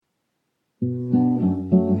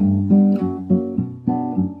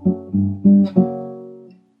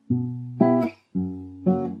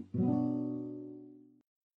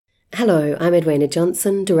Hello, I'm Edwina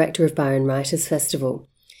Johnson, Director of Byron Writers Festival.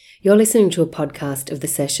 You're listening to a podcast of the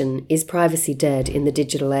session Is Privacy Dead in the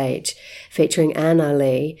Digital Age, featuring Anne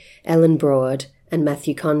Ali, Ellen Broad and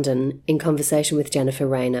Matthew Condon in conversation with Jennifer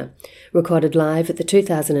Rayner, recorded live at the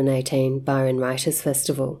 2018 Byron Writers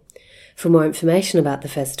Festival. For more information about the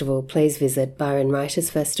festival, please visit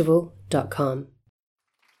byronwritersfestival.com.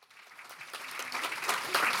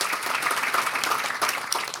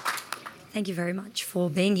 Thank you very much for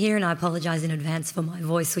being here, and I apologise in advance for my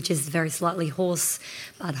voice, which is very slightly hoarse,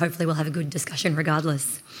 but hopefully we'll have a good discussion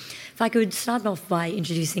regardless. If I could start off by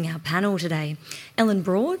introducing our panel today. Ellen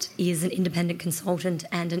Broad is an independent consultant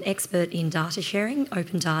and an expert in data sharing,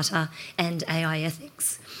 open data and AI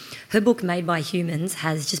ethics. Her book, Made by Humans,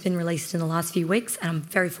 has just been released in the last few weeks, and I'm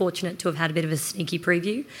very fortunate to have had a bit of a sneaky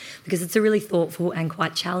preview because it's a really thoughtful and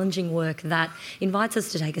quite challenging work that invites us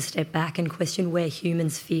to take a step back and question where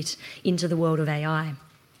humans fit into the world of AI.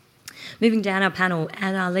 Moving down our panel,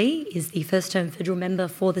 Anne Ali is the first-term federal member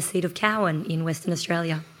for the seat of Cowan in Western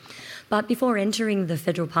Australia. But before entering the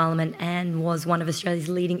federal parliament, Anne was one of Australia's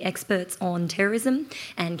leading experts on terrorism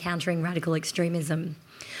and countering radical extremism.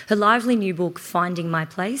 Her lively new book, Finding My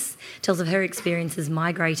Place, tells of her experiences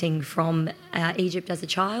migrating from Egypt as a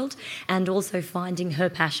child and also finding her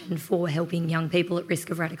passion for helping young people at risk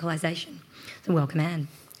of radicalisation. So welcome, Anne.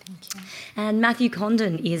 Thank you. And Matthew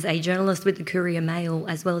Condon is a journalist with the Courier Mail,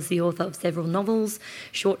 as well as the author of several novels,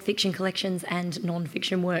 short fiction collections and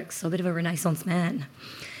non-fiction works, so a bit of a Renaissance man.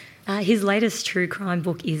 His latest true crime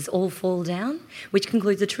book is All Fall Down, which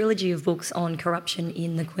concludes a trilogy of books on corruption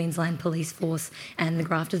in the Queensland Police Force and the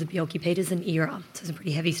graft of the Bjelke-Petersen era, so some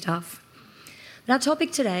pretty heavy stuff. But our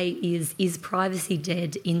topic today is privacy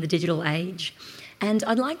dead in the digital age? And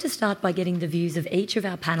I'd like to start by getting the views of each of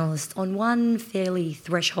our panellists on one fairly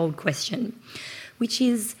threshold question, which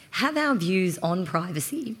is, have our views on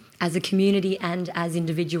privacy as a community and as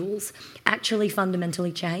individuals actually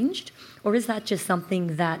fundamentally changed? Or is that just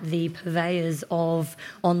something that the purveyors of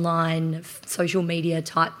online social media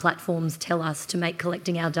type platforms tell us to make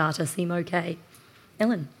collecting our data seem okay?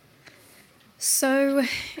 Ellen? So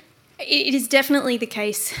it is definitely the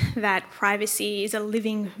case that privacy is a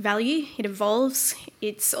living value. It evolves.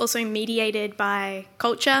 It's also mediated by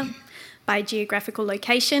culture, by geographical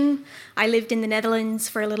location. I lived in the Netherlands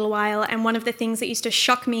for a little while, and one of the things that used to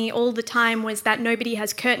shock me all the time was that nobody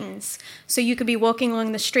has curtains. So you could be walking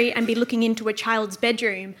along the street and be looking into a child's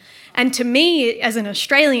bedroom. And to me, as an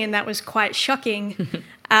Australian, that was quite shocking.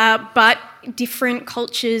 But different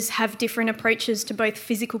cultures have different approaches to both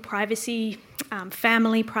physical privacy,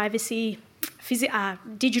 family privacy,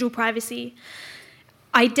 digital privacy.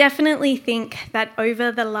 I definitely think that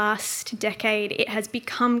over the last decade, it has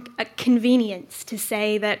become a convenience to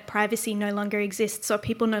say that privacy no longer exists or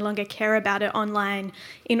people no longer care about it online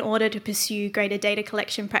in order to pursue greater data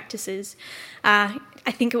collection practices. I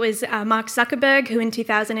think it was Mark Zuckerberg who in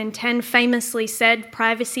 2010 famously said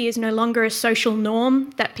privacy is no longer a social norm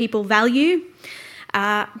that people value.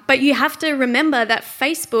 But you have to remember that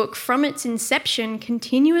Facebook, from its inception,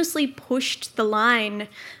 continuously pushed the line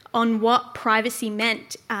on what privacy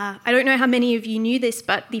meant. I don't know how many of you knew this,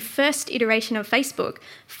 but the first iteration of Facebook,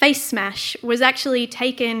 Face Smash, was actually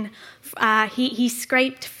taken. He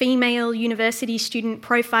scraped female university student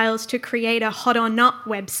profiles to create a hot or not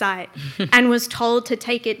website and was told to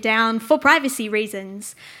take it down for privacy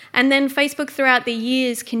reasons. And then Facebook throughout the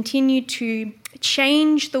years continued to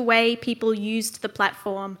change the way people used the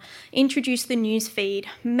platform, introduced the news feed,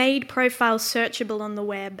 made profiles searchable on the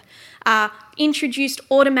web, introduced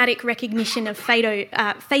automatic recognition of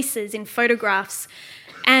faces in photographs.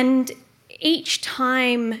 And each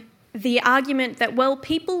time the argument that, well,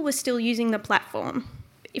 people were still using the platform.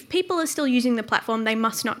 If people are still using the platform, they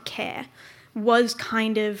must not care, was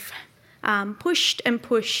kind of pushed and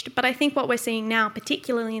pushed. But I think what we're seeing now,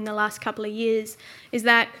 particularly in the last couple of years, is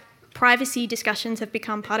that privacy discussions have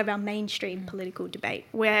become part of our mainstream political debate.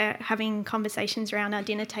 We're having conversations around our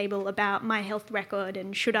dinner table about my health record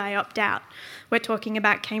and should I opt out. We're talking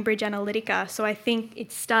about Cambridge Analytica. So I think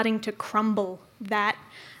it's starting to crumble that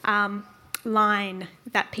line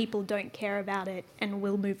that people don't care about it and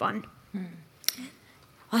will move on.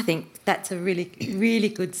 I think that's a really, really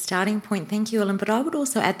good starting point. Thank you, Ellen. But I would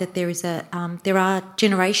also add that there are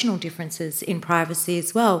generational differences in privacy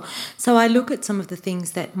as well. So I look at some of the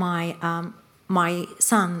things that my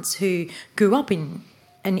sons who grew up in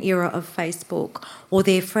an era of Facebook or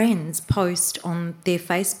their friends post on their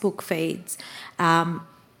Facebook feeds,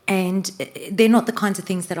 and they're not the kinds of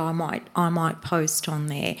things that I might post on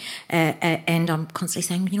there. And I'm constantly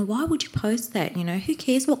saying, why would you post that? Who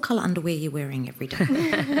cares what colour underwear you're wearing every day?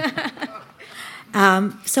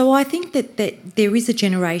 So I think that there is a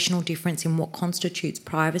generational difference in what constitutes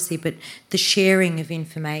privacy, but the sharing of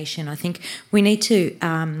information, I think we need to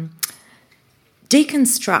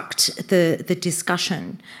deconstruct the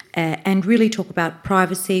discussion and really talk about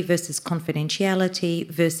privacy versus confidentiality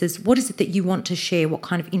versus what is it that you want to share, what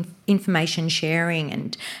kind of information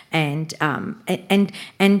sharing, and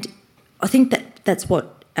I think that's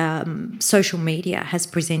what social media has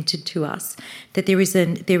presented to us, that there is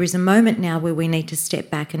a moment now where we need to step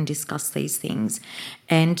back and discuss these things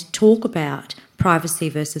and talk about privacy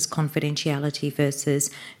versus confidentiality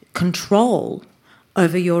versus control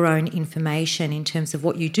over your own information in terms of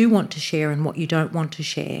what you do want to share and what you don't want to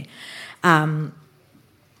share. I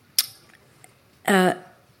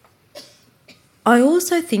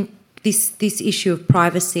also think this issue of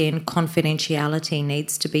privacy and confidentiality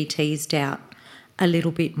needs to be teased out a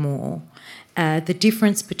little bit more. The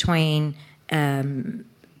difference between having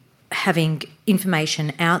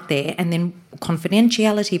information out there and then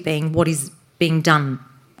confidentiality being what is being done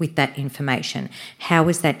with that information. How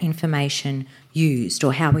is that information used,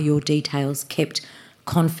 or how are your details kept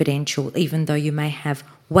confidential, even though you may have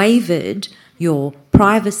waived your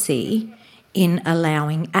privacy in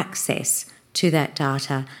allowing access to that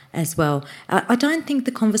data as well. I don't think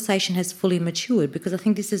the conversation has fully matured, because I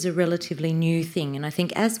think this is a relatively new thing, and I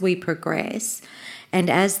think as we progress and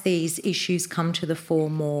as these issues come to the fore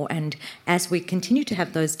more, and as we continue to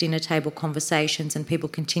have those dinner table conversations and people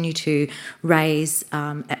continue to raise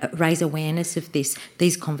awareness of this,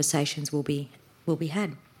 these conversations will be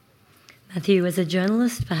had. Matthew, as a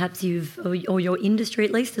journalist, perhaps or your industry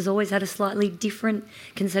at least, has always had a slightly different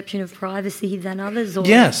conception of privacy than others, or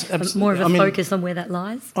yes, more of a focus on where that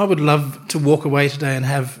lies? I would love to walk away today and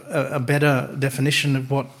have a better definition of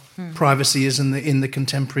what privacy is in the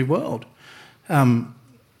contemporary world.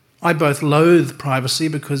 I both loathe privacy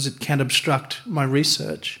because it can obstruct my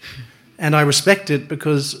research, and I respect it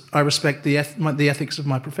because I respect the ethics of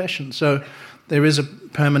my profession. So there is a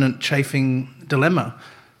permanent chafing dilemma.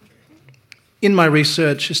 In my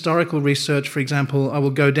research, historical research, for example, I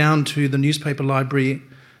will go down to the newspaper library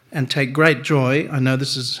and take great joy. I know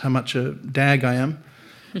this is how much a dag I am.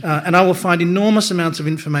 And I will find enormous amounts of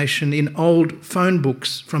information in old phone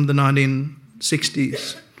books from the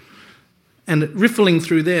 1960s. And riffling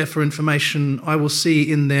through there for information, I will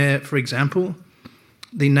see in there, for example,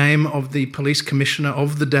 the name of the police commissioner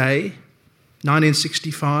of the day,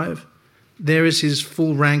 1965. There is his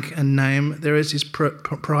full rank and name. There is his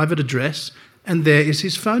private address. And there is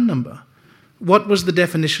his phone number. What was the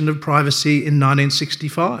definition of privacy in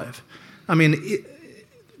 1965? I mean,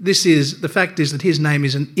 the fact is that his name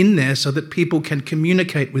isn't in there so that people can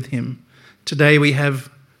communicate with him. Today we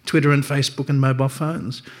have Twitter and Facebook and mobile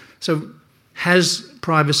phones. So has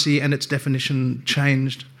privacy and its definition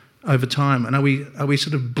changed over time? And are we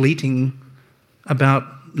sort of bleating about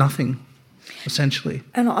nothing, essentially?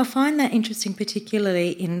 And I find that interesting,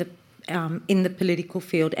 particularly in the political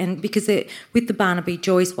field, and because with the Barnaby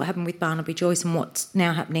Joyce, what happened with Barnaby Joyce and what's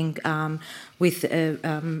now happening with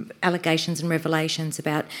allegations and revelations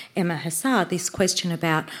about Emma Hassard, this question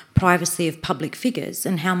about privacy of public figures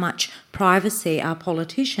and how much privacy are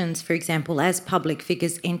politicians, for example, as public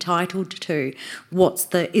figures entitled to?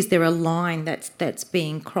 Is there a line that's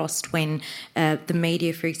being crossed when the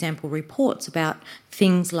media, for example, reports about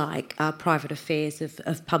things like private affairs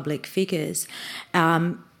of public figures?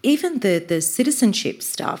 Even the citizenship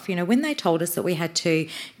stuff, when they told us that we had to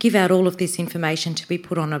give out all of this information to be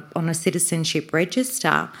put on a citizenship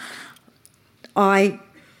register, I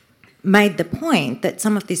made the point that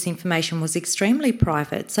some of this information was extremely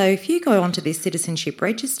private. So if you go onto this citizenship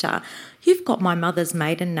register, you've got my mother's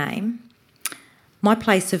maiden name, my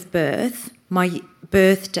place of birth, my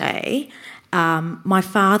birthday, my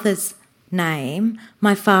father's name,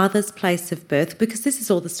 my father's place of birth, because this is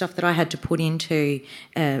all the stuff that I had to put into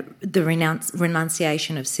the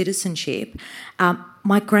renunciation of citizenship,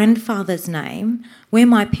 my grandfather's name, where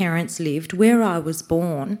my parents lived, where I was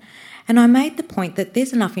born, and I made the point that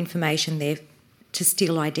there's enough information there to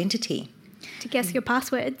steal identity. To guess your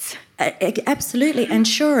passwords. Absolutely, and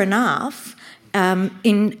sure enough,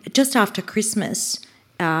 in just after Christmas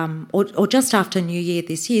or just after New Year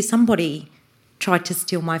this year, somebody tried to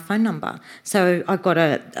steal my phone number. So I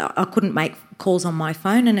couldn't make calls on my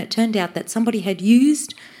phone, and it turned out that somebody had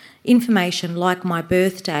used information like my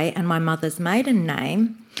birthday and my mother's maiden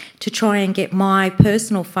name to try and get my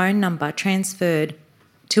personal phone number transferred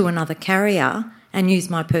to another carrier and use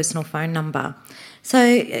my personal phone number.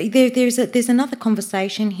 So there's another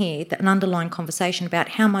conversation here, an underlying conversation about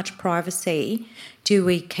how much privacy do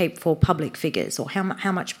we keep for public figures, or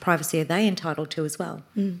how much privacy are they entitled to as well?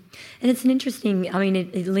 And it's an interesting,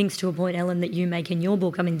 it links to a point, Ellen, that you make in your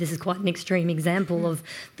book. This is quite an extreme example of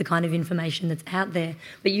the kind of information that's out there.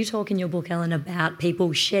 But you talk in your book, Ellen, about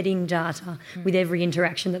people shedding data with every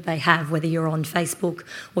interaction that they have, whether you're on Facebook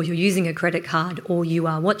or you're using a credit card or you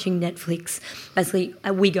are watching Netflix. Basically,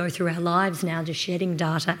 we go through our lives now just shedding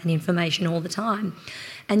data and information all the time.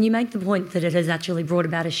 And you make the point that it has actually brought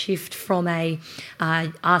about a shift from a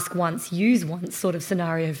ask once, use once sort of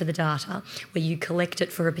scenario for the data, where you collect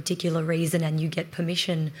it for a particular reason and you get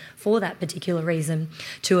permission for that particular reason,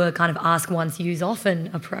 to a kind of ask once, use often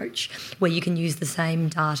approach, where you can use the same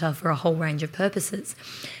data for a whole range of purposes.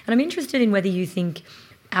 And I'm interested in whether you think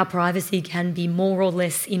our privacy can be more or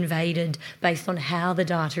less invaded based on how the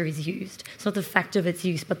data is used. It's not the fact of its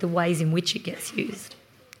use, but the ways in which it gets used.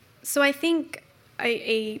 So I think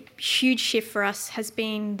a huge shift for us has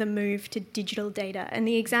been the move to digital data, and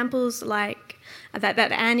the examples like that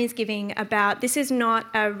Anne is giving about this is not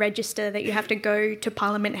a register that you have to go to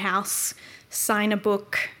Parliament House, sign a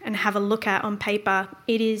book and have a look at on paper.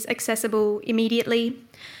 It is accessible immediately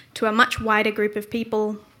to a much wider group of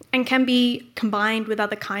people and can be combined with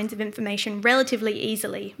other kinds of information relatively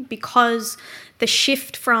easily, because the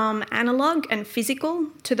shift from analogue and physical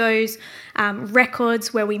to those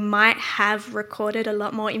records where we might have recorded a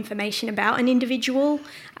lot more information about an individual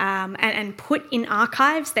and put in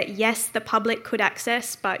archives that, yes, the public could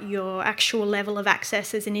access, but your actual level of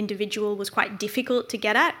access as an individual was quite difficult to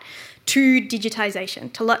get at, to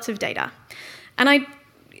digitisation, to lots of data. And I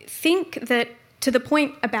think that to the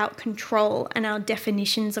point about control and our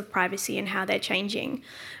definitions of privacy and how they're changing,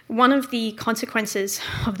 one of the consequences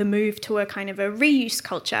of the move to a kind of a reuse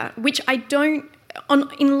culture, which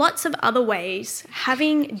in lots of other ways,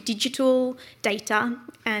 having digital data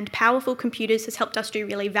and powerful computers has helped us do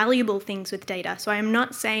really valuable things with data. So I am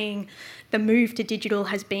not saying the move to digital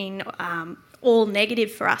has been all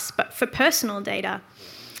negative for us, but for personal data,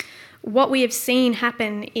 what we have seen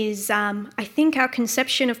happen is, I think, our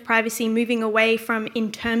conception of privacy moving away from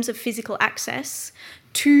in terms of physical access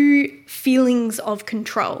to feelings of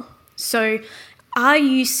control. So are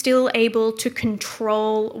you still able to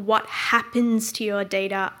control what happens to your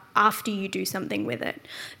data after you do something with it?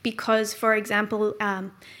 Because, for example,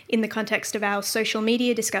 in the context of our social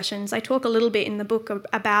media discussions, I talk a little bit in the book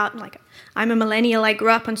about, I'm a millennial, I grew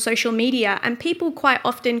up on social media, and people quite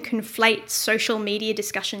often conflate social media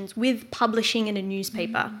discussions with publishing in a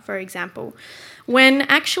newspaper, for example, when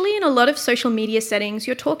actually in a lot of social media settings,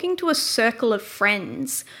 you're talking to a circle of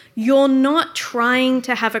friends. You're not trying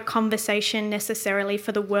to have a conversation necessarily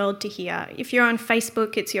for the world to hear. If you're on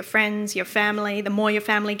Facebook, it's your friends, your family. The more your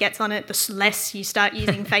family gets on it, the less you start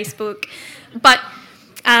using Facebook. But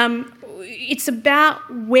it's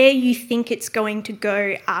about where you think it's going to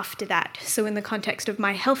go after that. So in the context of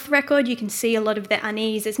my health record, you can see a lot of the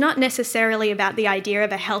unease. It's not necessarily about the idea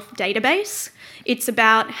of a health database. It's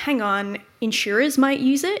about, hang on, insurers might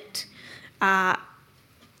use it.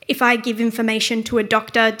 If I give information to a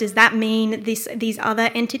doctor, does that mean these other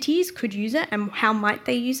entities could use it, and how might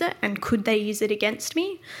they use it, and could they use it against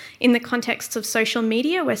me? In the context of social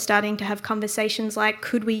media, we're starting to have conversations like,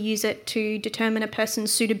 could we use it to determine a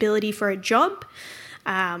person's suitability for a job?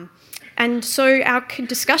 And so our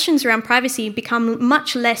discussions around privacy become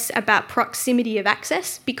much less about proximity of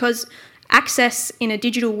access, because access in a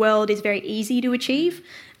digital world is very easy to achieve.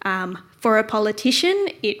 For a politician,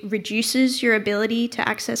 it reduces your ability to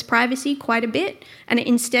access privacy quite a bit, and it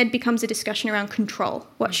instead becomes a discussion around control.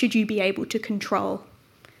 What should you be able to control?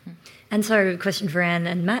 And so a question for Anne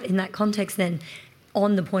and Matt, in that context then,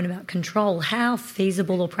 on the point about control, how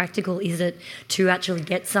feasible or practical is it to actually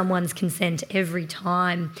get someone's consent every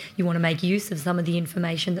time you want to make use of some of the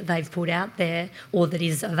information that they've put out there or that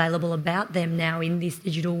is available about them now in this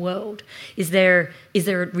digital world? Is there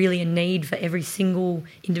really a need for every single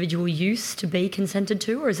individual use to be consented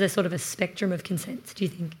to, or is there sort of a spectrum of consents, do you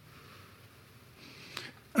think?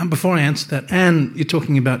 Before I answer that, Anne, you're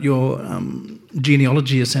talking about your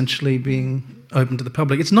genealogy essentially being open to the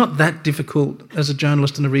public. It's not that difficult as a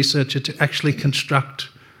journalist and a researcher to actually construct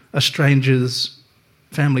a stranger's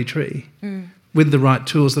family tree with the right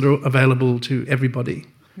tools that are available to everybody.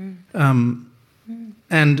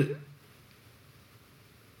 And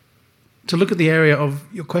to look at the area of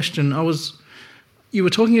your question, you were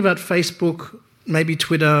talking about Facebook, maybe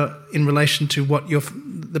Twitter, in relation to what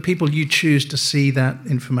the people you choose to see that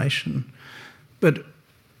information. But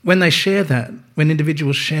when they share that, when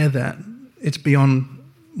individuals share that, it's beyond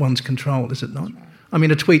one's control, is it not? I mean,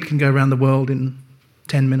 a tweet can go around the world in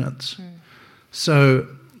 10 minutes. So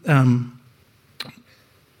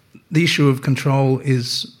the issue of control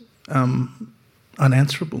is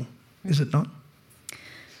unanswerable, is it not?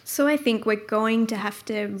 So I think we're going to have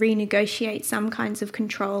to renegotiate some kinds of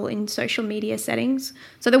control in social media settings.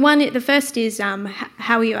 So the first is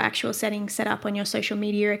how are your actual settings set up on your social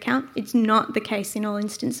media account? It's not the case in all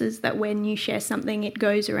instances that when you share something, it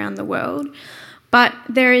goes around the world. But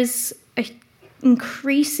there is an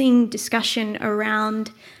increasing discussion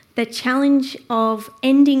around the challenge of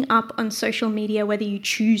ending up on social media whether you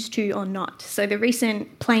choose to or not. So the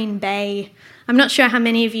recent Plain Bay, I'm not sure how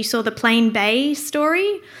many of you saw the Plain Bay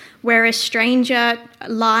story, where a stranger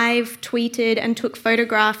live tweeted and took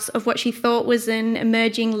photographs of what she thought was an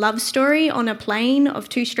emerging love story on a plane of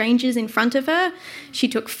two strangers in front of her. She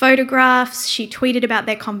took photographs, she tweeted about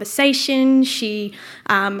their conversation,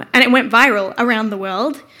 and it went viral around the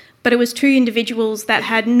world, but it was two individuals that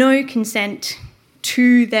had no consent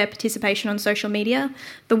to their participation on social media.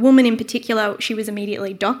 The woman in particular, she was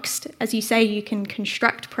immediately doxed. As you say, you can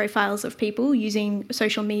construct profiles of people using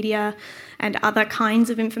social media and other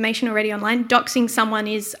kinds of information already online. Doxing someone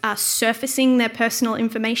is surfacing their personal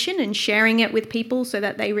information and sharing it with people so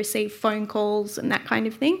that they receive phone calls and that kind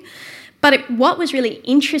of thing. But what was really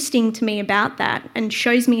interesting to me about that, and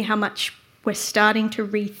shows me how much we're starting to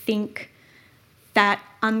rethink that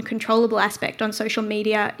uncontrollable aspect on social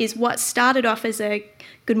media, is what started off as a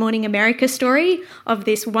Good Morning America story of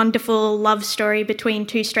this wonderful love story between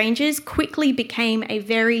two strangers quickly became a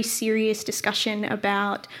very serious discussion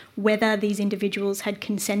about whether these individuals had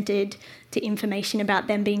consented to information about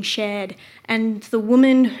them being shared. And the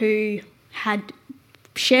woman who had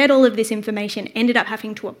shared all of this information ended up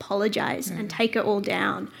having to apologise and take it all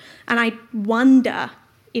down. And I wonder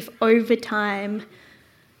if over time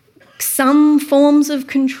some forms of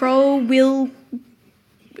control will,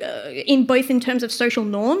 in terms of social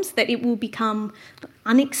norms, that it will become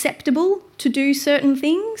unacceptable to do certain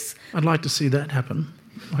things. I'd like to see that happen.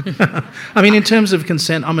 I mean, in terms of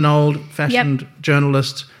consent, I'm an old-fashioned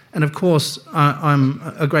journalist, and of course I'm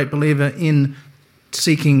a great believer in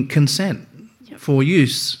seeking consent for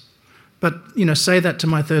use. But, say that to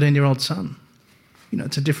my 13-year-old son.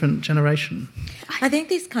 It's a different generation. I think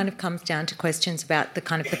this kind of comes down to questions about the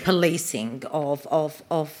policing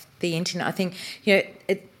of the internet. I think,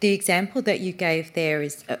 the example that you gave there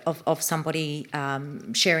is of somebody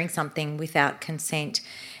sharing something without consent.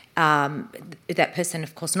 That person,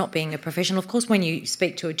 of course, not being a professional. Of course, when you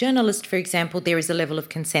speak to a journalist, for example, there is a level of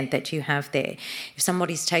consent that you have there. If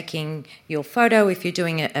somebody's taking your photo, if you're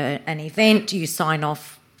doing an event, you sign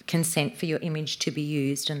off consent for your image to be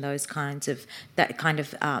used and those kinds of that kind of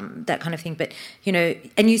thing. But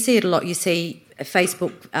and you see it a lot. You see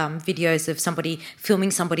Facebook videos of somebody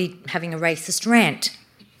filming somebody having a racist rant,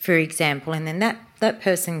 for example, and then that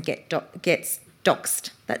person gets doxed.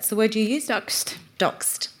 That's the word you use?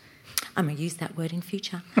 Doxed. I'm going to use that word in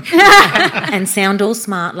future and sound all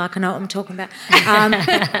smart like I know what I'm talking about.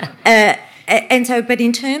 And so, but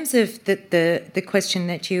in terms of the question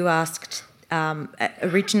that you asked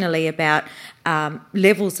originally about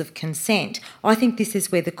levels of consent, I think this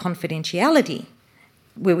is where the confidentiality,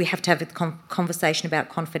 where we have to have a conversation about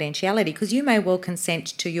confidentiality, because you may well consent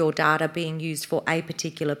to your data being used for a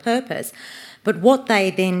particular purpose, but what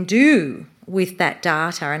they then do with that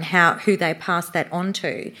data and who they pass that on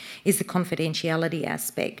to is the confidentiality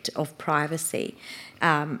aspect of privacy.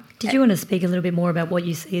 Did you want to speak a little bit more about what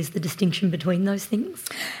you see as the distinction between those things?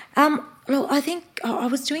 Well, I think I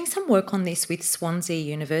was doing some work on this with Swansea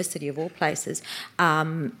University, of all places,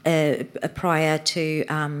 prior to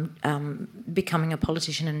becoming a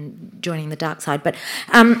politician and joining the dark side. But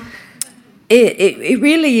it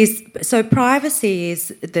really is. So privacy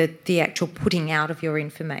is the actual putting out of your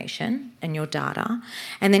information and your data,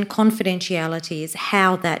 and then confidentiality is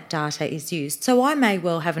how that data is used. So I may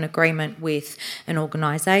well have an agreement with an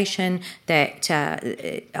organisation that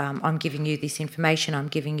I'm giving you this information, I'm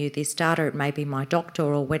giving you this data, it may be my doctor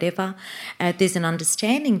or whatever. There's an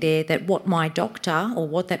understanding there that what my doctor or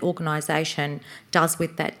what that organisation does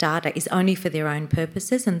with that data is only for their own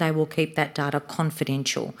purposes, and they will keep that data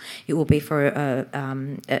confidential. It will be for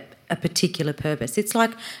a particular purpose. It's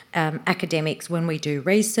like academics when we do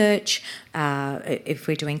research. If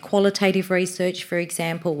we're doing qualitative research, for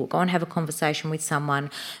example, we'll go and have a conversation with someone,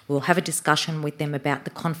 we'll have a discussion with them about the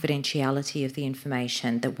confidentiality of the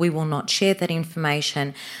information, that we will not share that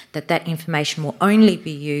information, that information will only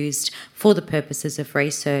be used for the purposes of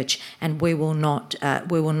research, and we will not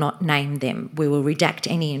name them. We will redact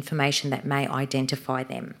any information that may identify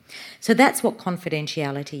them. So that's what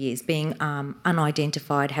confidentiality is, being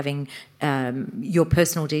unidentified, having having your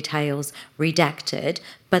personal details redacted,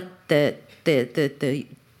 but the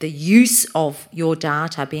use of your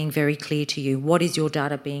data being very clear to you. What is your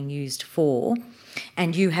data being used for?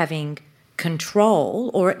 And you having control,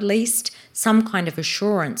 or at least some kind of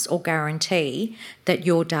assurance or guarantee that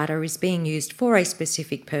your data is being used for a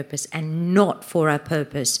specific purpose and not for a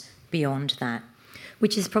purpose beyond that.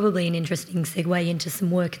 Which is probably an interesting segue into some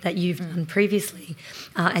work that you've done previously.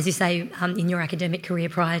 As you say, in your academic career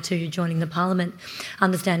prior to joining the Parliament, I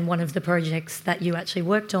understand one of the projects that you actually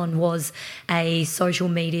worked on was a social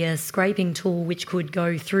media scraping tool which could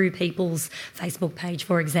go through people's Facebook page,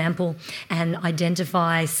 for example, and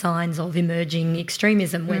identify signs of emerging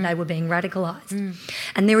extremism where they were being radicalised.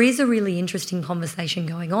 And there is a really interesting conversation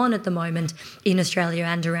going on at the moment in Australia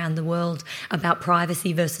and around the world about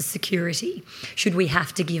privacy versus security. Should we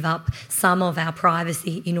have to give up some of our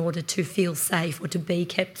privacy in order to feel safe or to be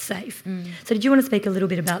kept safe? So did you want to speak a little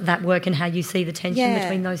bit about that work and how you see the tension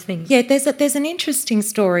between those things? Yeah, there's an interesting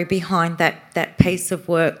story behind that piece of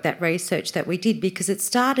work, that research that we did, because it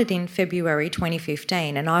started in February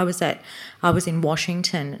 2015, and I was in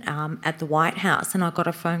Washington at the White House, and I got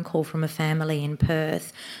a phone call from a family in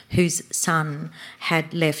Perth whose son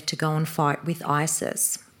had left to go and fight with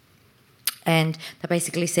ISIS. And they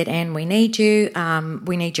basically said, Anne, we need you.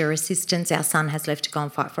 We need your assistance. Our son has left to go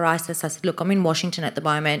and fight for ISIS. I said, look, I'm in Washington at the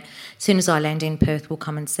moment. As soon as I land in Perth, we'll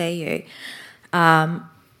come and see you. And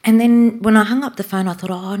then when I hung up the phone, I thought,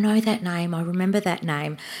 I know that name. I remember that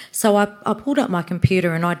name. So I pulled up my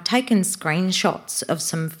computer and I'd taken screenshots of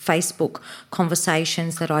some Facebook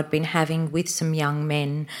conversations that I'd been having with some young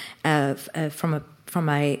men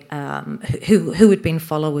who had been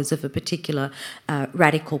followers of a particular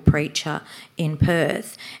radical preacher in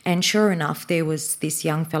Perth. And sure enough, there was this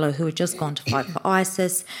young fellow who had just gone to fight for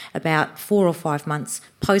ISIS, about 4 or 5 months,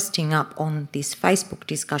 posting up on this Facebook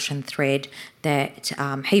discussion thread that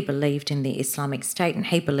he believed in the Islamic State and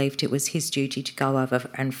he believed it was his duty to go over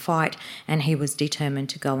and fight, and he was determined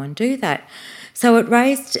to go and do that. So it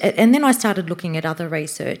raised, and then I started looking at other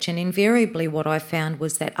research, and invariably what I found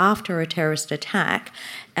was that after a terrorist attack,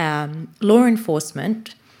 law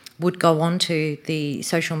enforcement would go onto the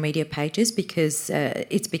social media pages, because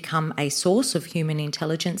it's become a source of human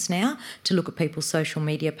intelligence now to look at people's social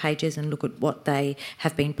media pages and look at what they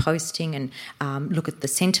have been posting and look at the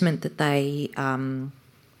sentiment that they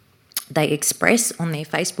express on their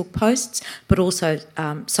Facebook posts, but also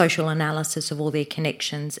social analysis of all their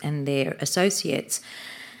connections and their associates.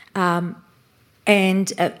 And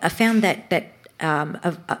I found that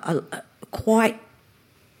quite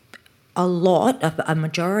a lot, a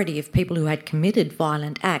majority of people who had committed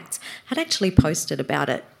violent acts had actually posted about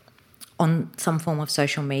it on some form of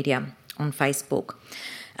social media, on Facebook.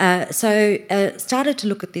 So started to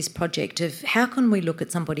look at this project of how can we look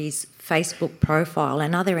at somebody's Facebook profile,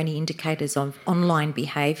 and are there any indicators of online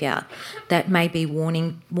behaviour that may be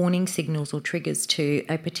warning signals or triggers to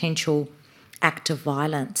a potential act of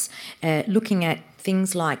violence. Looking at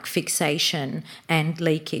things like fixation and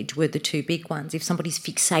leakage were the two big ones. If somebody's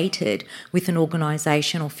fixated with an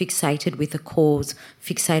organisation or fixated with a cause,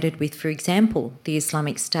 fixated with, for example, the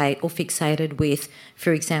Islamic State, or fixated with,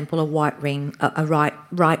 for example, a right-wing white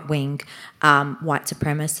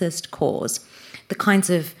supremacist cause, the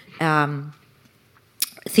kinds of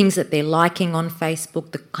things that they're liking on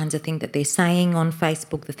Facebook, the kinds of things that they're saying on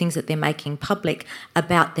Facebook, the things that they're making public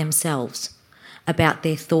about themselves, about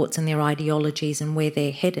their thoughts and their ideologies and where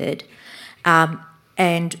they're headed, and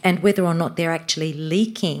whether or not they're actually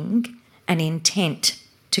leaking an intent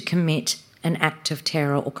to commit an act of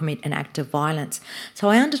terror or commit an act of violence. So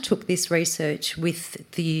I undertook this research with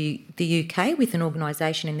the UK, with an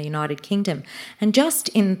organisation in the United Kingdom, and just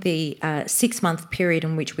in the 6-month period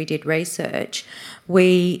in which we did research,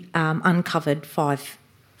 we uncovered five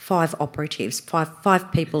operatives,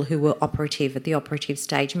 five people who were operative at the operative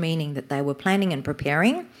stage, meaning that they were planning and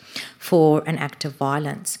preparing for an act of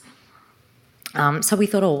violence. So we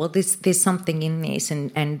thought, there's something in this,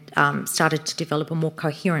 and started to develop a more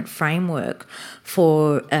coherent framework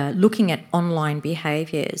for looking at online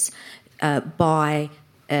behaviours by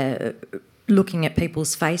looking at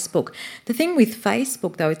people's Facebook. The thing with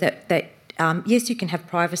Facebook, though, is that yes, you can have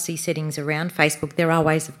privacy settings around Facebook. There are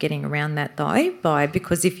ways of getting around that, though,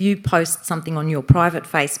 because if you post something on your private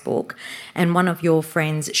Facebook and one of your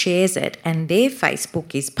friends shares it and their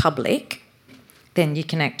Facebook is public, then you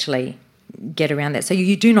can actually get around that. So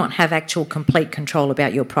you do not have actual complete control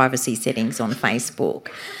about your privacy settings on Facebook.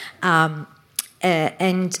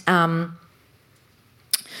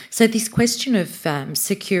 So this question of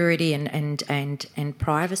security and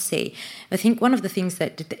privacy, I think one of the things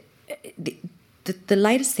that the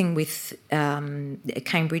latest thing with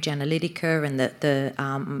Cambridge Analytica and the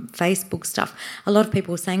Facebook stuff, a lot of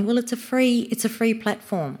people are saying, well, it's a free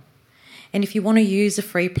platform, and if you want to use a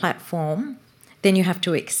free platform, then you have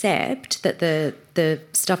to accept that the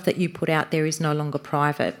stuff that you put out there is no longer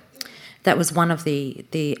private. That was one of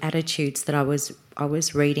the attitudes that I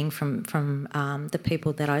was reading from the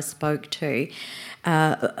people that I spoke to,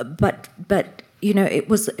 but it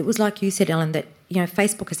was like you said, Ellen, that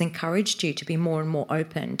Facebook has encouraged you to be more and more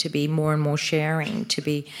open, to be more and more sharing,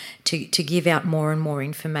 to give out more and more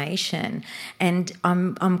information. And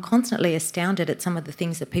I'm constantly astounded at some of the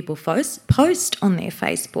things that people post on their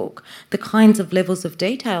Facebook, the kinds of levels of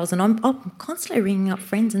details. And I'm constantly ringing up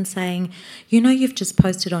friends and saying, you've just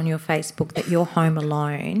posted on your Facebook that you're home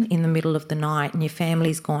alone in the middle of the night and your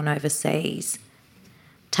family's gone overseas.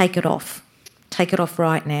 Take it off. Take it off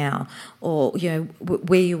right now, or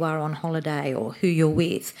where you are on holiday, or who you're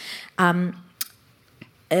with.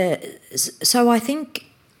 So I think,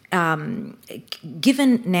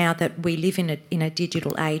 given now that we live in a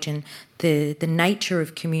digital age and the nature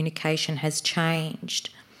of communication has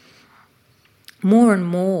changed, more and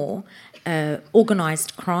more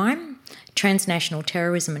organised crime, transnational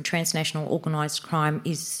terrorism, and transnational organised crime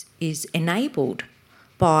is enabled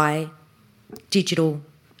by digital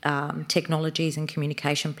technologies and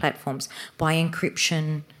communication platforms, by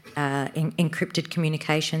encryption, encrypted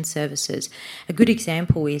communication services. A good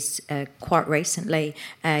example is quite recently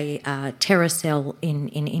a terror cell in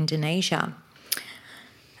Indonesia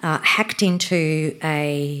hacked into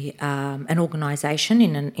an organisation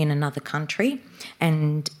in another country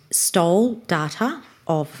and stole data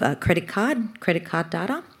of credit card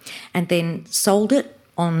data, and then sold it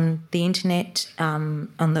on the internet, on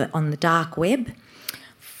the dark web,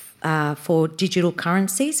 for digital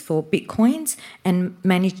currencies, for bitcoins, and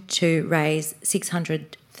managed to raise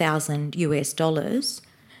 $600,000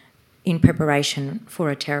 in preparation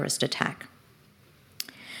for a terrorist attack.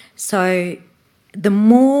 So the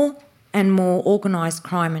more and more organised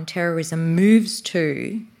crime and terrorism moves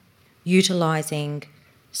to utilising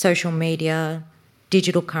social media,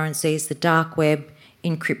 digital currencies, the dark web,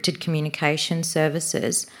 encrypted communication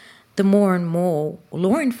services, the more and more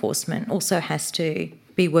law enforcement also has to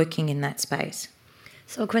be working in that space.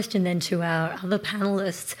 So a question then to our other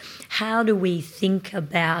panellists, how do we think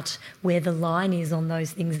about where the line is on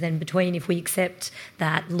those things then between, if we accept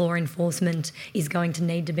that law enforcement is going to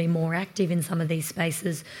need to be more active in some of these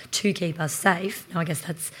spaces to keep us safe? Now, I guess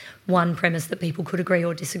that's one premise that people could agree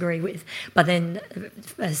or disagree with. But then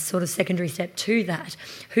a sort of secondary step to that,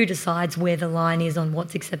 who decides where the line is on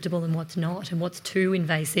what's acceptable and what's not, and what's too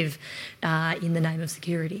invasive in the name of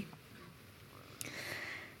security?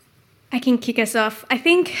 I can kick us off. I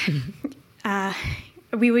think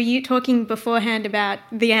we were talking beforehand about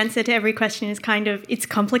the answer to every question is it's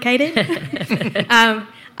complicated.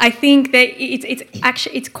 I think that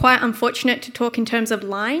it's quite unfortunate to talk in terms of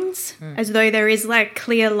lines, as though there is like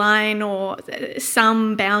clear line or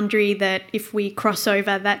some boundary that if we cross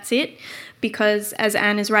over, that's it. Because as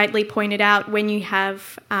Anne has rightly pointed out, when you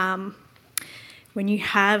have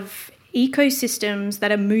ecosystems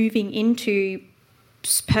that are moving into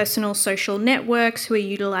personal social networks who are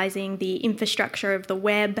utilising the infrastructure of the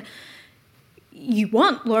web, you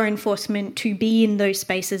want law enforcement to be in those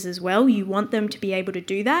spaces as well. You want them to be able to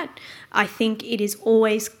do that. I think it is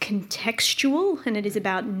always contextual and it is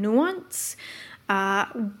about nuance.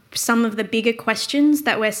 Some of the bigger questions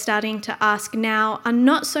that we're starting to ask now are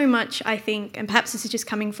not so much, I think, and perhaps this is just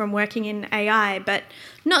coming from working in AI, but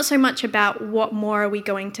not so much about what more are we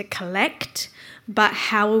going to collect, but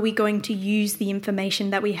how are we going to use the information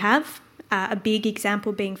that we have? A big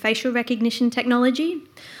example being facial recognition technology.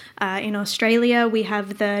 In Australia, we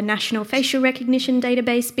have the National Facial Recognition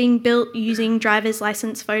Database being built using driver's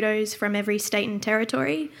licence photos from every state and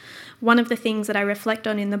territory. One of the things that I reflect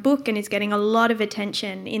on in the book and is getting a lot of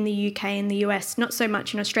attention in the UK and the US, not so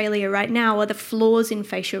much in Australia right now, are the flaws in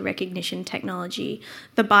facial recognition technology,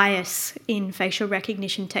 the bias in facial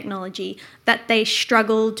recognition technology, that they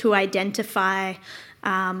struggle to identify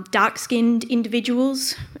dark-skinned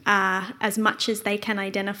individuals as much as they can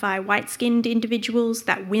identify white-skinned individuals,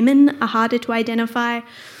 that women are harder to identify.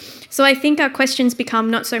 So I think our questions become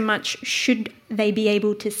not so much should they be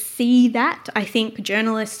able to see that. I think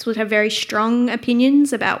journalists would have very strong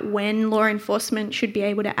opinions about when law enforcement should be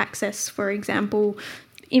able to access, for example,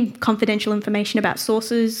 confidential information about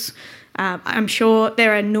sources. I'm sure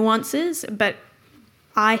there are nuances, but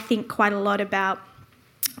I think quite a lot about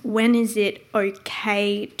when is it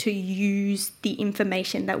okay to use the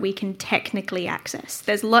information that we can technically access.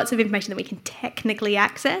 There's lots of information that we can technically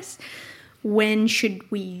access. When should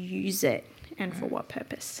we use it? and for what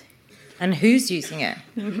purpose. And who's using it,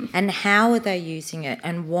 and how are they using it,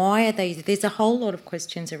 and why are they using it? There's a whole lot of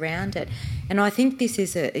questions around it. And I think this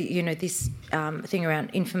is this thing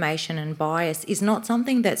around information and bias is not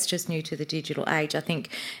something that's just new to the digital age. I think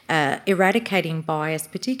eradicating bias,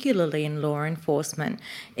 particularly in law enforcement,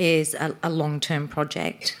 is a long-term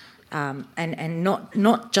project. And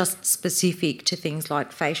not just specific to things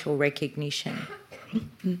like facial recognition.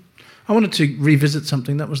 I wanted to revisit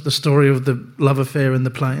something. That was the story of the love affair in the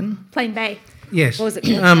plane. Plain Bay. Yes. What was it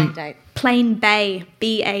called? Date? Plain Bay,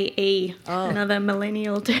 BAE, another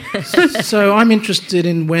millennial term. So I'm interested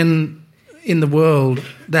in when in the world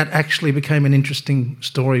that actually became an interesting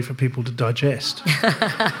story for people to digest.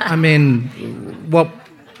 I mean,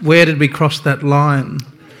 where did we cross that line?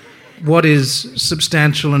 What is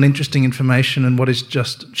substantial and interesting information and what is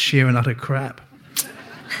just sheer and utter crap?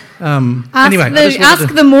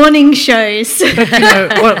 Ask the morning shows.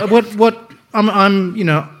 But,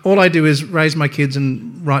 all I do is raise my kids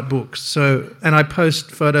and write books. And I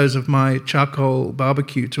post photos of my charcoal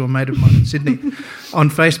barbecue to a mate of mine in Sydney on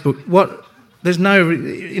Facebook. There's no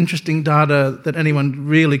interesting data that anyone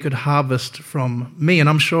really could harvest from me, and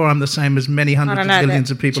I'm sure I'm the same as many hundreds of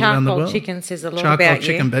millions of people around the world. Charcoal chicken says a lot about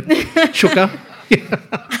you. Charcoal chicken, but chuka. Yeah.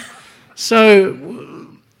 So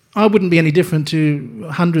I wouldn't be any different to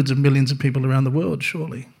hundreds of millions of people around the world,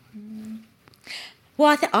 surely.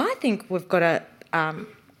 Well, I think we've got to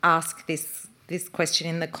ask this question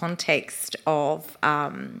in the context of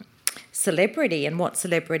celebrity and what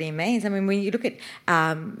celebrity means. I mean, when you look at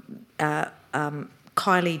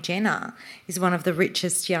Kylie Jenner is one of the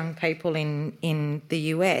richest young people in the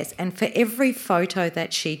US, and for every photo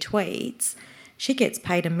that she tweets, she gets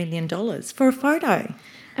paid $1 million for a photo.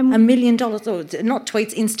 $1 million, or not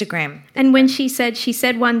tweets, Instagram. And when she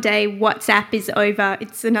said one day WhatsApp is over.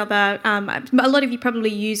 It's another, a lot of you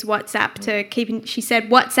probably use WhatsApp to keep in, she said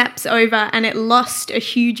WhatsApp's over, and it lost a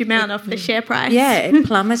huge amount off the share price. Yeah, it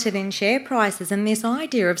plummeted in share prices. And this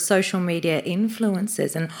idea of social media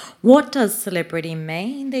influencers and what does celebrity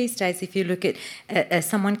mean these days? If you look at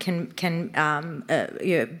someone can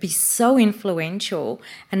be so influential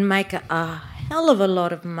and make a hell of a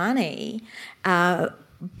lot of money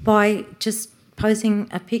by just posting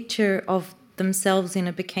a picture of themselves in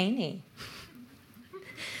a bikini.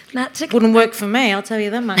 Wouldn't work for me, I'll tell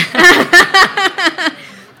you that much.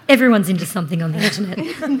 Everyone's into something on the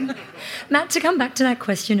internet. Matt, to come back to that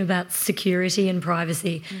question about security and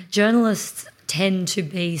privacy, journalists tend to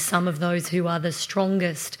be some of those who are the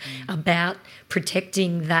strongest about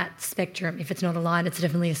protecting that spectrum. If it's not a line, it's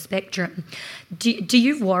definitely a spectrum. Do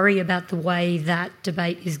you worry about the way that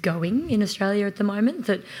debate is going in Australia at the moment,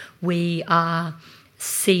 that we are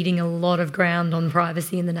ceding a lot of ground on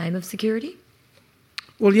privacy in the name of security?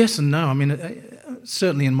 Well, yes and no. I mean,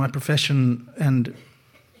 certainly in my profession and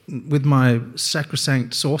with my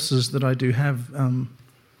sacrosanct sources that I do have,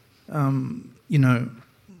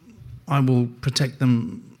 I will protect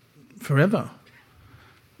them forever.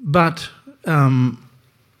 But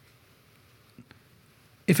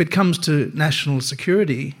if it comes to national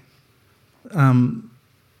security, that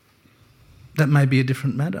may be a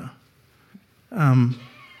different matter. I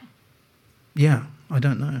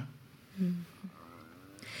don't know.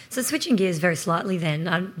 So switching gears very slightly then,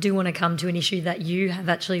 I do want to come to an issue that you have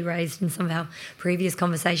actually raised in some of our previous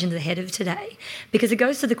conversations ahead of today, because it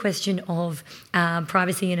goes to the question of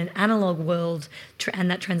privacy in an analogue world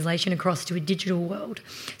and that translation across to a digital world.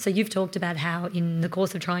 So you've talked about how in the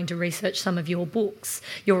course of trying to research some of your books,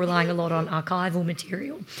 you're relying a lot on archival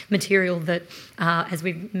material that, as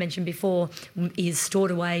we've mentioned before, is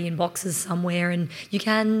stored away in boxes somewhere, and you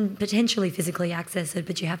can potentially physically access it,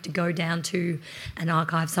 but you have to go down to an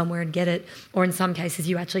archive somewhere and get it, or in some cases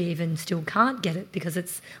you actually even still can't get it because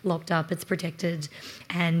it's locked up, it's protected,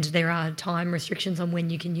 and there are time restrictions on when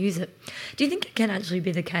you can use it. Do you think it can actually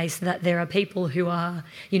be the case that there are people who are,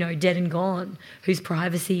 dead and gone, whose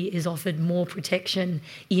privacy is offered more protection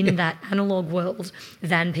in that analogue world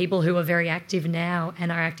than people who are very active now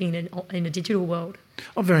and are acting in a digital world?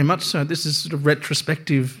 Oh, very much so. This is sort of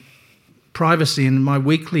retrospective privacy, and my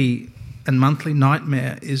weekly and monthly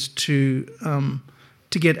nightmare is to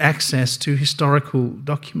get access to historical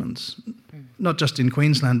documents, not just in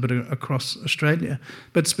Queensland but across Australia.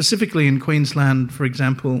 But specifically in Queensland, for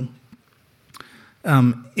example,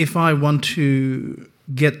 if I want to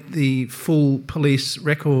get the full police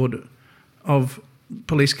record of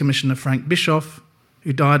Police Commissioner Frank Bischoff,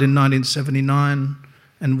 who died in 1979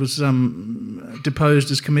 and was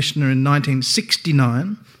deposed as commissioner in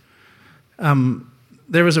 1969,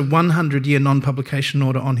 there is a 100-year non-publication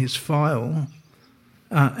order on his file,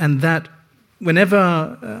 and that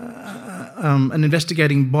whenever an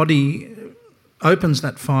investigating body opens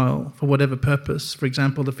that file for whatever purpose, for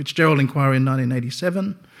example, the Fitzgerald Inquiry in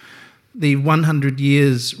 1987, the 100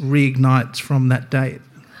 years reignites from that date.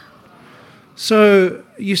 So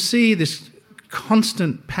you see this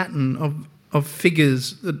constant pattern of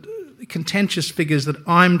figures, contentious figures, that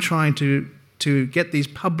I'm trying to get these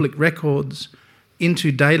public records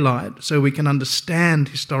into daylight so we can understand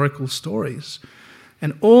historical stories.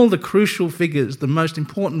 And all the crucial figures, the most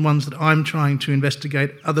important ones that I'm trying to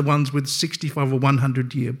investigate, are the ones with 65 or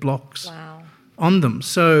 100-year blocks on them.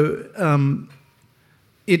 So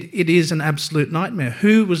it is an absolute nightmare.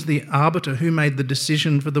 Who was the arbiter? Who made the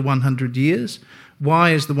decision for the 100 years?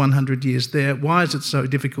 Why is the 100 years there? Why is it so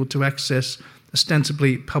difficult to access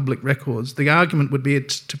ostensibly public records? The argument would be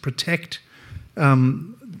it's to protect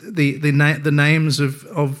the names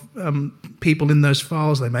of people in those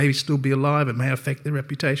files. They may still be alive. It may affect their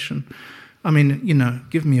reputation. I mean,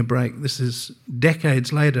 give me a break. This is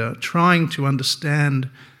decades later, trying to understand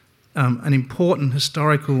an important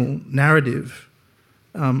historical narrative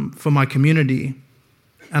for my community,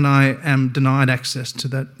 and I am denied access to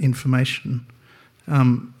that information.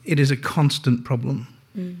 It is a constant problem.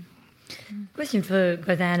 Question for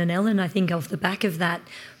both Anne and Ellen. I think off the back of that,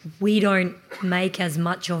 we don't make as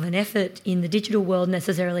much of an effort in the digital world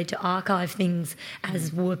necessarily to archive things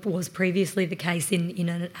as was previously the case in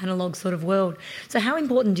an analogue sort of world. So how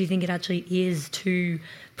important do you think it actually is to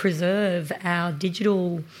preserve our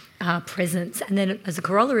digital presence? And then as a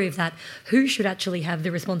corollary of that, who should actually have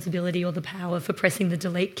the responsibility or the power for pressing the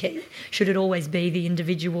delete key? Should it always be the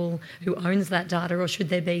individual who owns that data, or should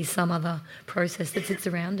there be some other process that sits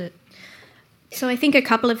around it? So I think a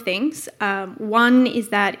couple of things. One is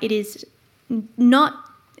that it is not...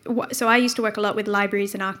 So I used to work a lot with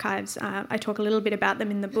libraries and archives. I talk a little bit about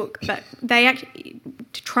them in the book, but they actually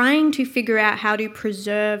trying to figure out how to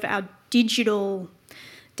preserve our digital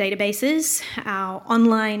databases, our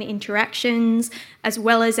online interactions, as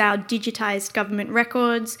well as our digitised government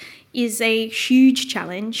records is a huge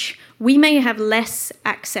challenge. We may have less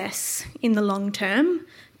access in the long term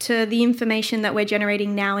to the information that we're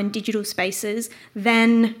generating now in digital spaces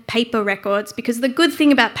than paper records, because the good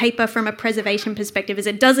thing about paper from a preservation perspective is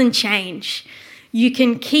it doesn't change. You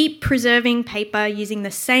can keep preserving paper using the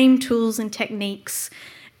same tools and techniques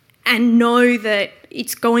and know that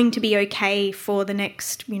it's going to be okay for the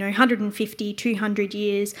next 150, 200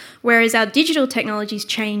 years, whereas our digital technologies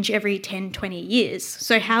change every 10, 20 years.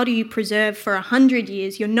 So how do you preserve for 100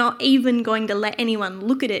 years? You're not even going to let anyone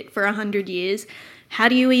look at it for 100 years. How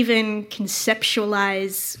do you even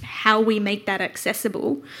conceptualize how we make that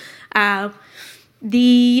accessible? One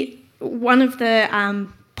of the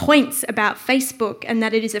points about Facebook, and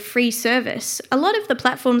that it is a free service, a lot of the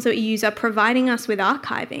platforms that we use are providing us with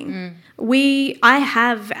archiving. I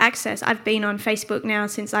have access. I've been on Facebook now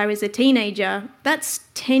since I was a teenager. That's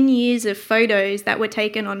 10 years of photos that were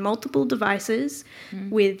taken on multiple devices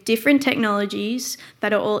with different technologies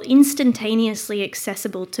that are all instantaneously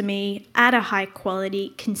accessible to me at a high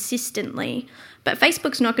quality consistently. But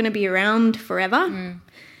Facebook's not going to be around forever.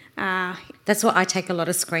 That's why I take a lot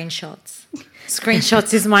of screenshots.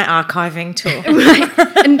 Screenshots is my archiving tool. Right.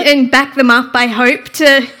 And back them up, I hope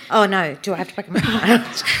to... Oh, no. Do I have to back them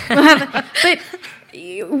up? But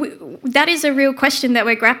that is a real question that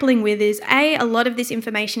we're grappling with is, a lot of this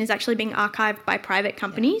information is actually being archived by private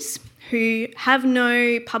companies who have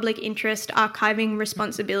no public interest archiving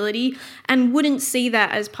responsibility and wouldn't see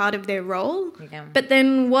that as part of their role. Yeah. But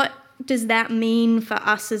then what does that mean for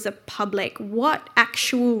us as a public? What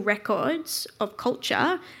actual records of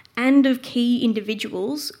culture and of key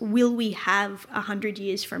individuals will we have 100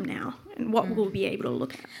 years from now, and what will we be able to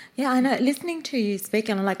look at? Yeah, I know. Listening to you speak,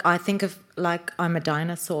 and I think of I'm a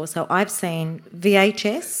dinosaur. So I've seen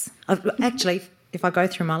VHS. Actually, if I go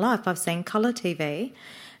through my life, I've seen colour TV,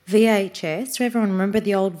 VHS. Do everyone remember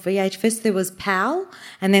the old VHS? First there was PAL,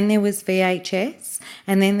 and then there was VHS,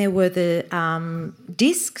 and then there were the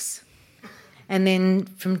discs, and then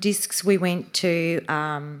from discs we went to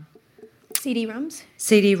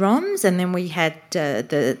CD-ROMs, and then we had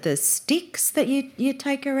the sticks that you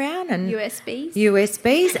take around, and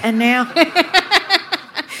USBs, and now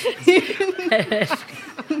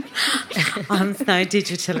I'm so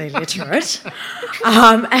digitally literate,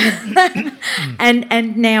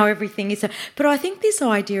 and now everything is. But I think this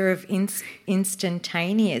idea of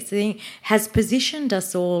instantaneous has positioned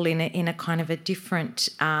us all in a kind of a different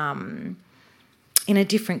in a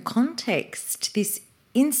different context. This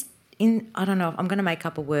I don't know, I'm going to make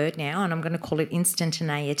up a word now, and I'm going to call it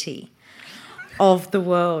instantaneity of the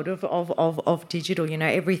world, of digital.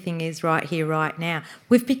 Everything is right here, right now.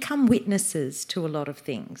 We've become witnesses to a lot of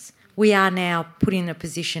things. we are now put in a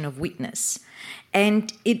position of witness.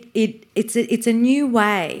 And it's a new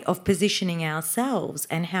way of positioning ourselves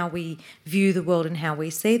and how we view the world and how we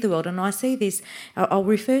see the world. And I see this, I'll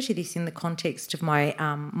refer to this in the context of my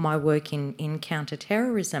my work in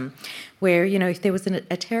counter-terrorism, where, you know, if there was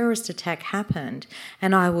a terrorist attack happened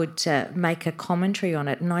and I would make a commentary on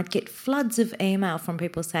it, and I'd get floods of email from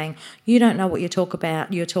people saying, you don't know what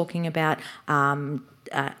you're talking about, and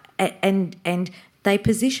they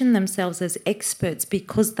position themselves as experts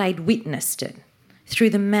because they'd witnessed it.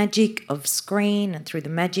 Through the magic of screen and through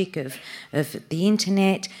the magic of the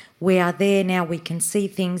internet, we are there now, we can see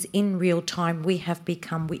things in real time, we have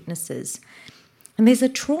become witnesses. And there's a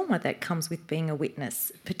trauma that comes with being a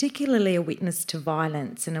witness, particularly a witness to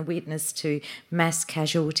violence and a witness to mass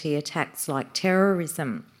casualty attacks like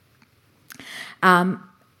terrorism.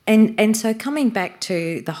 And so coming back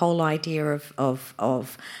to the whole idea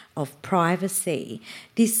of privacy,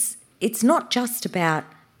 it's not just about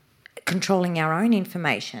controlling our own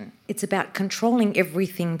information. It's about controlling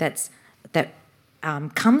everything that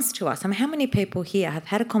comes to us. I mean, how many people here have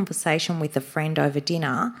had a conversation with a friend over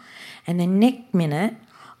dinner and the next minute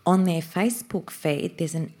on their Facebook feed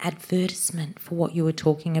there's an advertisement for what you were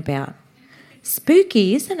talking about?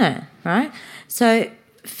 Spooky, isn't it? Right? So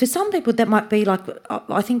for some people that might be like,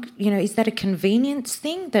 I think, you know, is that a convenience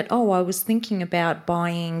thing that, oh, I was thinking about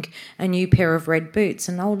buying a new pair of red boots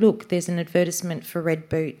and, oh, look, there's an advertisement for red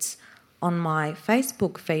boots on my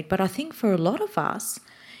Facebook feed. But I think for a lot of us,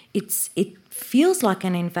 it feels like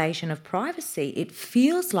an invasion of privacy. It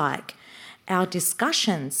feels like our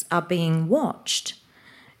discussions are being watched.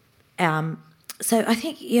 So I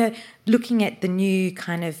think, you know, looking at the new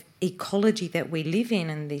kind of ecology that we live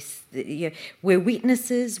in, and this, you know, we're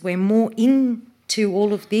witnesses, we're more into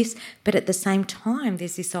all of this, but at the same time,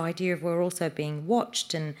 there's this idea of we're also being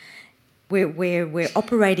watched, and we're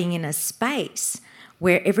operating in a space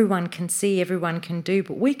where everyone can see, everyone can do,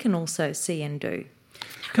 but we can also see and do.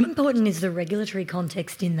 How important is the regulatory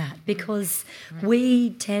context in that? Because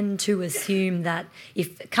we tend to assume that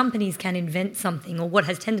if companies can invent something, or what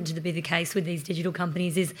has tended to be the case with these digital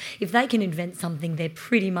companies is if they can invent something, they're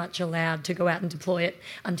pretty much allowed to go out and deploy it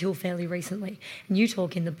until fairly recently. And you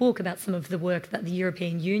talk in the book about some of the work that the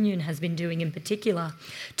European Union has been doing in particular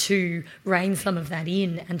to rein some of that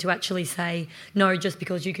in and to actually say, no, just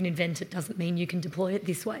because you can invent it doesn't mean you can deploy it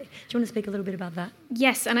this way. Do you want to speak a little bit about that?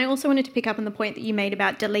 Yes, and I also wanted to pick up on the point that you made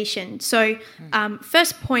about deletion. So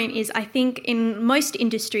first point is, I think in most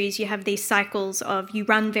industries you have these cycles of you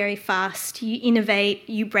run very fast, you innovate,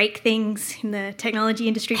 you break things in the technology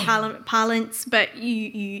industry parlance, but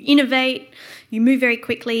you innovate, you move very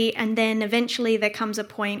quickly, and then eventually there comes a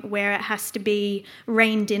point where it has to be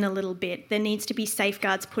reined in a little bit. There needs to be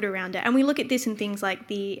safeguards put around it. And we look at this in things like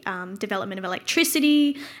the development of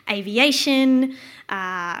electricity, aviation,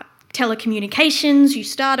 telecommunications. You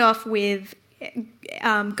start off with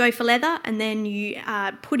go for leather, and then you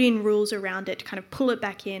put in rules around it to kind of pull it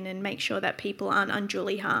back in and make sure that people aren't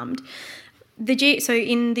unduly harmed. So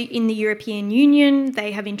in the European Union,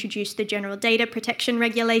 they have introduced the General Data Protection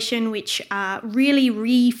Regulation, which really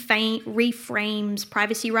reframes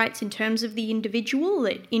privacy rights in terms of the individual.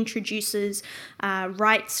 It introduces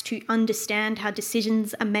rights to understand how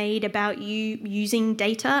decisions are made about you using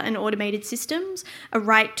data and automated systems, a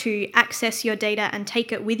right to access your data and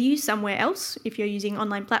take it with you somewhere else if you're using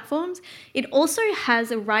online platforms. It also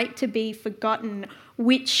has a right to be forgotten,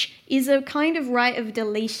 which is a kind of right of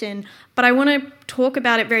deletion, but I want to talk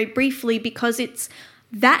about it very briefly because it's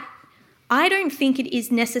that I don't think it is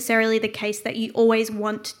necessarily the case that you always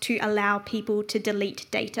want to allow people to delete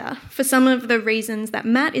data for some of the reasons that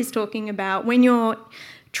Matt is talking about. When you're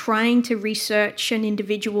trying to research an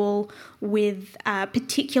individual with a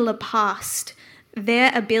particular past,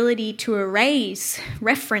 their ability to erase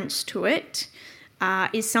reference to it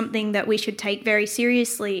is something that we should take very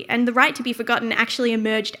seriously. And the right to be forgotten actually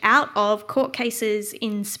emerged out of court cases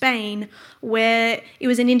in Spain where it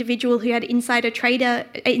was an individual who had insider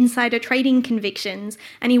trading convictions,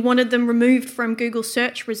 and he wanted them removed from Google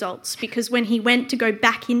search results because when he went to go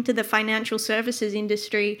back into the financial services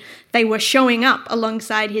industry, they were showing up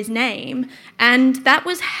alongside his name. And that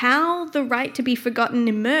was how the right to be forgotten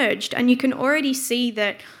emerged. And you can already see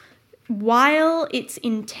that while it's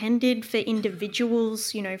intended for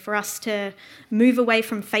individuals, you know, for us to move away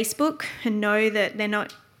from Facebook and know that they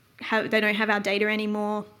don't have our data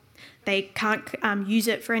anymore, they can't use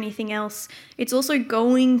it for anything else, it's also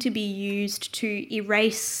going to be used to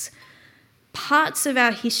erase parts of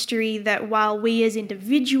our history that while we as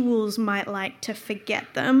individuals might like to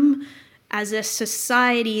forget them, as a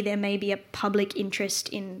society there may be a public interest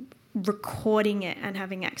in recording it and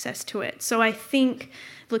having access to it. So I think,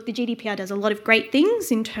 look, the GDPR does a lot of great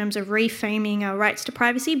things in terms of reframing our rights to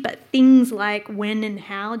privacy, but things like when and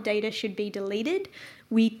how data should be deleted,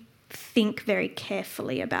 we think very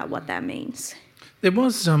carefully about what that means. There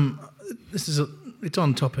was it's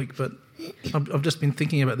on topic, but I've just been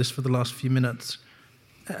thinking about this for the last few minutes.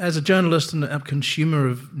 As a journalist and a consumer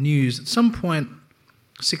of news, at some point,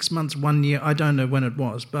 6 months, 1 year, I don't know when it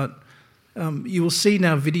was, but you will see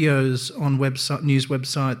now videos on news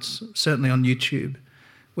websites, certainly on YouTube,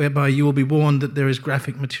 whereby you will be warned that there is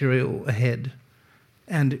graphic material ahead,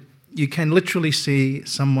 and you can literally see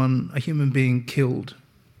a human being killed.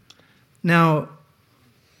 Now,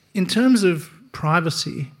 in terms of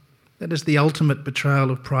privacy, that is the ultimate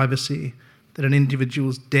betrayal of privacy, that an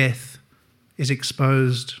individual's death is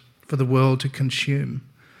exposed for the world to consume.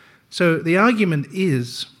 So the argument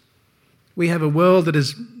is we have a world that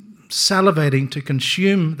is salivating to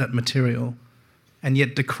consume that material and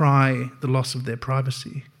yet decry the loss of their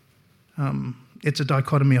privacy. It's a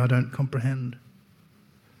dichotomy I don't comprehend.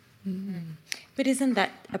 Mm. But isn't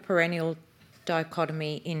that a perennial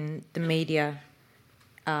dichotomy in the media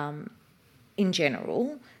in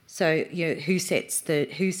general? So, who sets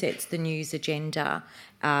the news agenda?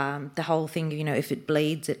 The whole thing, if it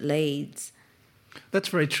bleeds, it leads. That's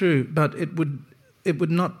very true, but it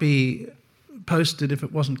would not be posted if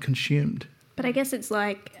it wasn't consumed. But I guess it's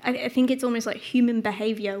like, I think it's almost like human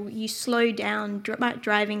behaviour. You slow down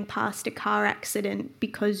driving past a car accident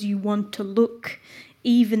because you want to look,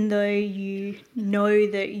 even though you know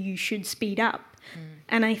that you should speed up.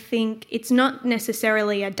 And I think it's not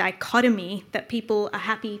necessarily a dichotomy that people are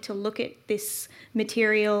happy to look at this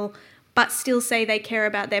material but still say they care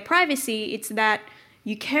about their privacy. It's that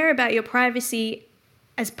you care about your privacy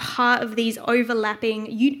as part of these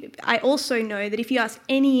overlapping... I also know that if you ask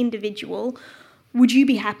any individual, would you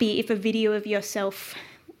be happy if a video of yourself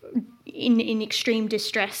in extreme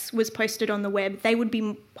distress was posted on the web? They would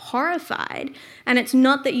be horrified. And it's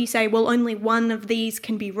not that you say, well, only one of these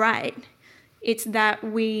can be right. It's that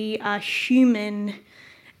we are human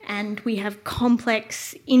and we have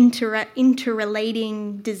complex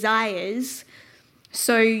interrelating desires.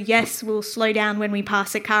 So yes, we'll slow down when we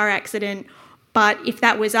pass a car accident, but if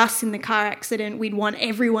that was us in the car accident, we'd want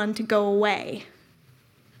everyone to go away.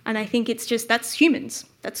 And I think that's humans.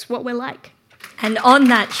 That's what we're like. And on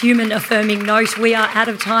that human-affirming note, we are out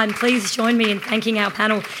of time. Please join me in thanking our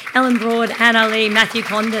panel, Ellen Broad, Anna Lee, Matthew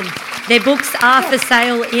Condon. Their books are for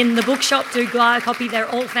sale in the bookshop. Do buy a copy. They're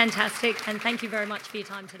all fantastic. And thank you very much for your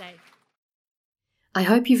time today. I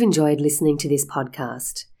hope you've enjoyed listening to this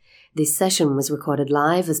podcast. This session was recorded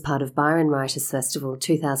live as part of Byron Writers Festival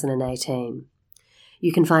 2018.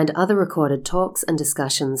 You can find other recorded talks and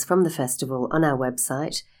discussions from the festival on our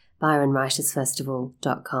website,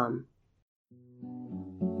 byronwritersfestival.com.